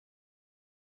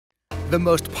The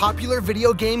most popular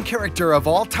video game character of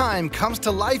all time comes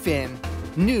to life in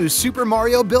new Super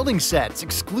Mario building sets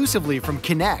exclusively from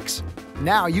NEX.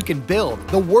 Now you can build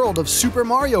the world of Super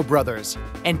Mario Bros.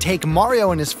 And take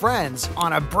Mario and his friends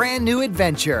on a brand new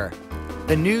adventure.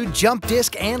 The new Jump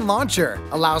Disc and Launcher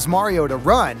allows Mario to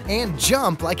run and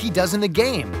jump like he does in the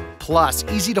game. Plus,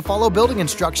 easy-to-follow building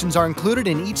instructions are included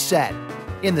in each set.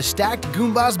 In the Stacked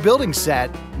Goombas building set,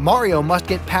 Mario must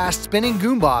get past spinning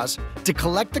Goombas to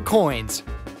collect the coins.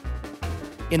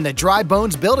 In the Dry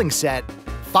Bones building set,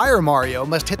 Fire Mario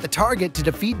must hit the target to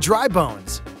defeat Dry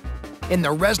Bones. In the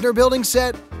Reznor building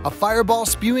set, a fireball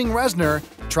spewing Reznor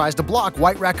tries to block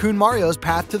White Raccoon Mario's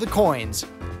path to the coins.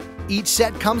 Each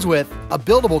set comes with a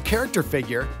buildable character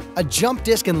figure, a jump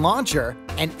disc and launcher,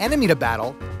 an enemy to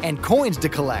battle, and coins to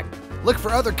collect. Look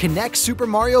for other NEX Super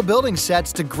Mario building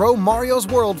sets to grow Mario's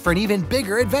world for an even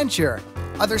bigger adventure.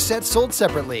 Other sets sold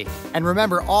separately. And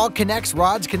remember, all NEX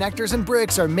rods, connectors, and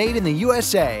bricks are made in the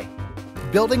USA.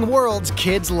 Building worlds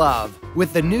kids love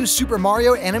with the new Super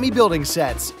Mario enemy building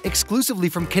sets exclusively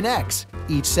from NEX.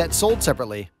 Each set sold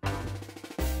separately.